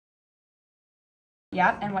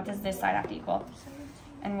Yep, and what does this side have to equal?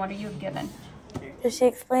 And what are you given? So she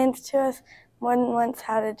explains to us more than once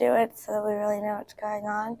how to do it so that we really know what's going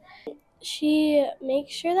on. She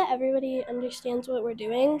makes sure that everybody understands what we're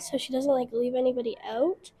doing, so she doesn't leave anybody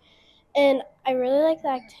out. And I really like the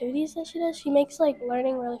activities that she does. She makes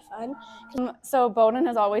learning really fun. So Bowden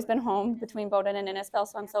has always been home between Bowden and Innisfil,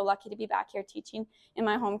 so I'm so lucky to be back here teaching in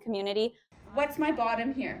my home community. What's my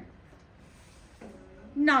bottom here?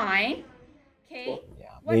 9. Okay.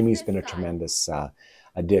 Yeah, Amy's been a tremendous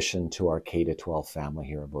addition to our K-12 family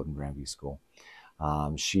here at Bowden Grandview School.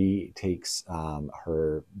 She takes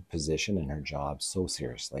her position and her job so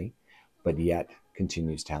seriously, but yet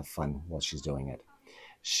continues to have fun while she's doing it.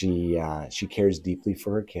 She cares deeply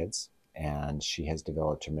for her kids, and she has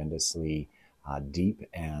developed tremendously deep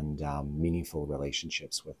and meaningful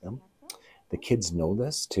relationships with them. The kids know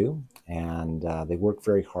this too, and they work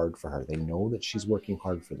very hard for her. They know that she's working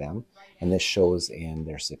hard for them, and this shows in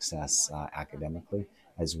their success academically,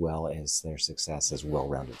 as well as their success as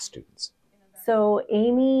well-rounded students. So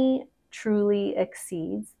Amy truly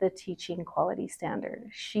exceeds the teaching quality standard.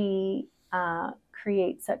 She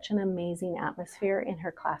creates such an amazing atmosphere in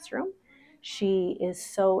her classroom. She is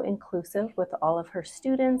so inclusive with all of her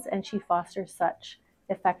students, and she fosters such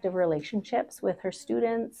effective relationships with her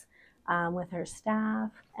students, with her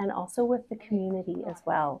staff, and also with the community as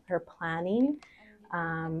well. Her planning,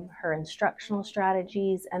 her instructional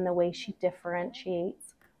strategies, and the way she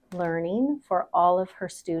differentiates learning for all of her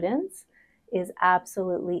students is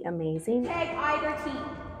absolutely amazing. Tag either team,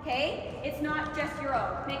 okay? It's not just your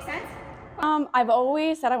own. Make sense? I've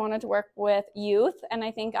always said I wanted to work with youth, and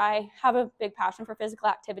I think I have a big passion for physical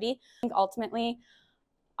activity. I think ultimately,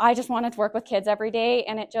 I just wanted to work with kids every day,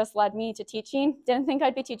 and it just led me to teaching. Didn't think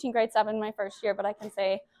I'd be teaching grade 7 my first year, but I can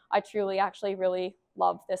say I truly actually really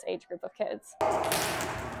love this age group of kids.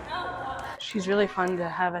 She's really fun to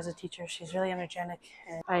have as a teacher. She's really energetic,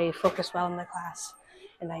 and I focus well in the class,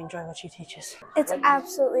 and I enjoy what she teaches. It's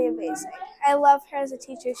absolutely amazing. I love her as a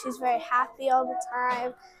teacher. She's very happy all the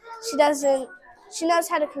time. She knows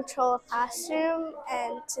how to control a classroom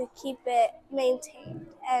and to keep it maintained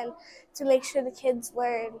and to make sure the kids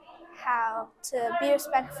learn how to be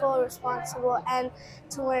respectful, responsible, and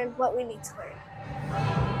to learn what we need to learn.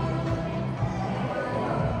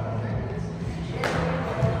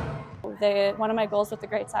 One of my goals with the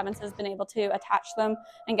grade 7s has been able to attach them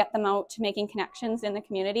and get them out to making connections in the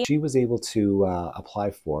community. She was able to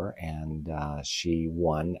apply for, and she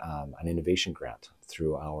won an innovation grant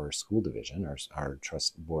through our school division, our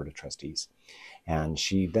board of trustees. And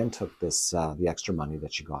she then took the extra money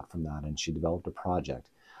that she got from that, and she developed a project,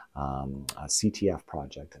 a CTF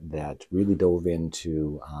project that really dove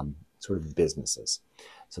into sort of businesses.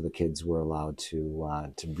 So the kids were allowed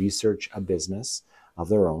to research a business of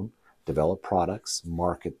their own, develop products,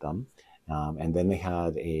 market them, and then they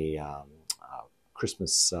had a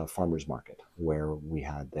Christmas farmers market where we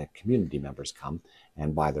had the community members come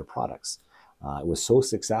and buy their products. It was so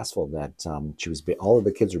successful that all of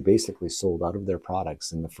the kids were basically sold out of their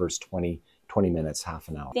products in the first 20 minutes, half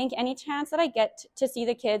an hour. I think any chance that I get to see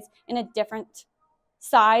the kids in a different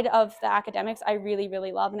side of the academics, I really,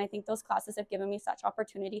 really love. And I think those classes have given me such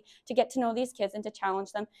opportunity to get to know these kids and to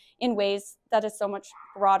challenge them in ways that is so much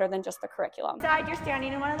broader than just the curriculum. You're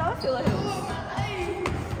standing in one of those hula hoops.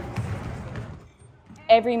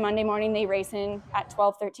 Every Monday morning they race in at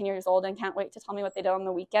 12, 13 years old and can't wait to tell me what they did on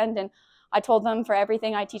the weekend. And I told them for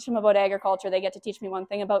everything I teach them about agriculture, they get to teach me one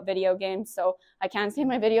thing about video games. So I can say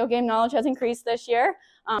my video game knowledge has increased this year.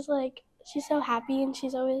 She's so happy, and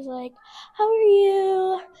she's always like, "How are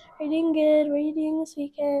you? Are you doing good? What are you doing this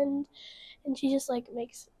weekend?" And she just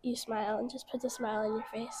makes you smile and just puts a smile on your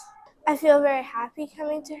face. I feel very happy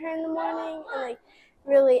coming to her in the morning and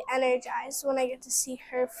really energized when I get to see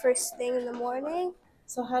her first thing in the morning.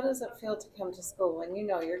 So how does it feel to come to school when you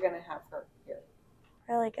know you're going to have her here?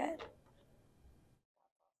 Really good.